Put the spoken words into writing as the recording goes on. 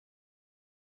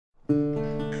The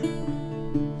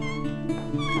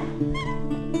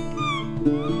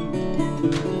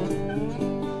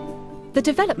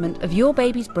development of your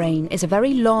baby's brain is a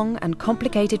very long and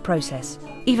complicated process.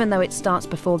 Even though it starts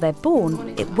before they're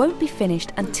born, it won't be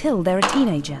finished until they're a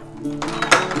teenager.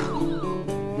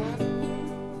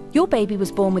 Your baby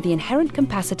was born with the inherent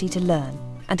capacity to learn,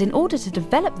 and in order to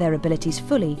develop their abilities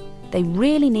fully, they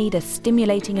really need a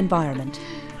stimulating environment.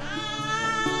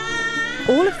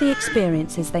 All of the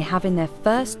experiences they have in their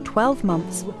first 12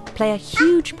 months play a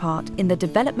huge part in the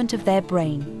development of their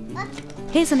brain.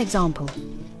 Here's an example.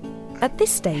 At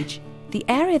this stage, the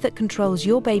area that controls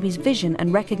your baby's vision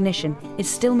and recognition is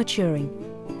still maturing,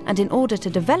 and in order to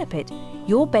develop it,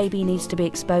 your baby needs to be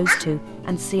exposed to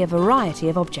and see a variety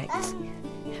of objects.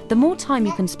 The more time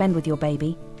you can spend with your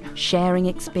baby, sharing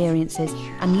experiences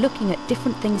and looking at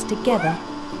different things together,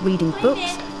 reading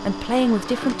books and playing with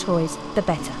different toys, the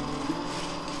better.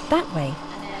 That way,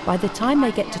 by the time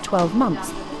they get to 12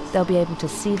 months, they'll be able to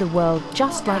see the world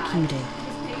just like you do.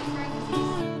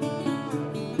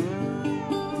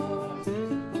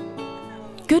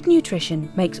 Good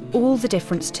nutrition makes all the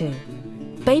difference too.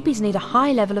 Babies need a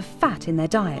high level of fat in their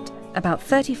diet, about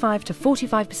 35 to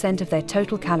 45% of their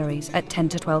total calories at 10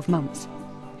 to 12 months.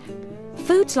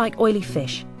 Foods like oily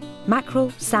fish,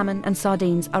 mackerel, salmon and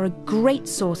sardines are a great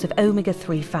source of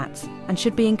omega-3 fats and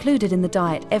should be included in the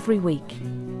diet every week.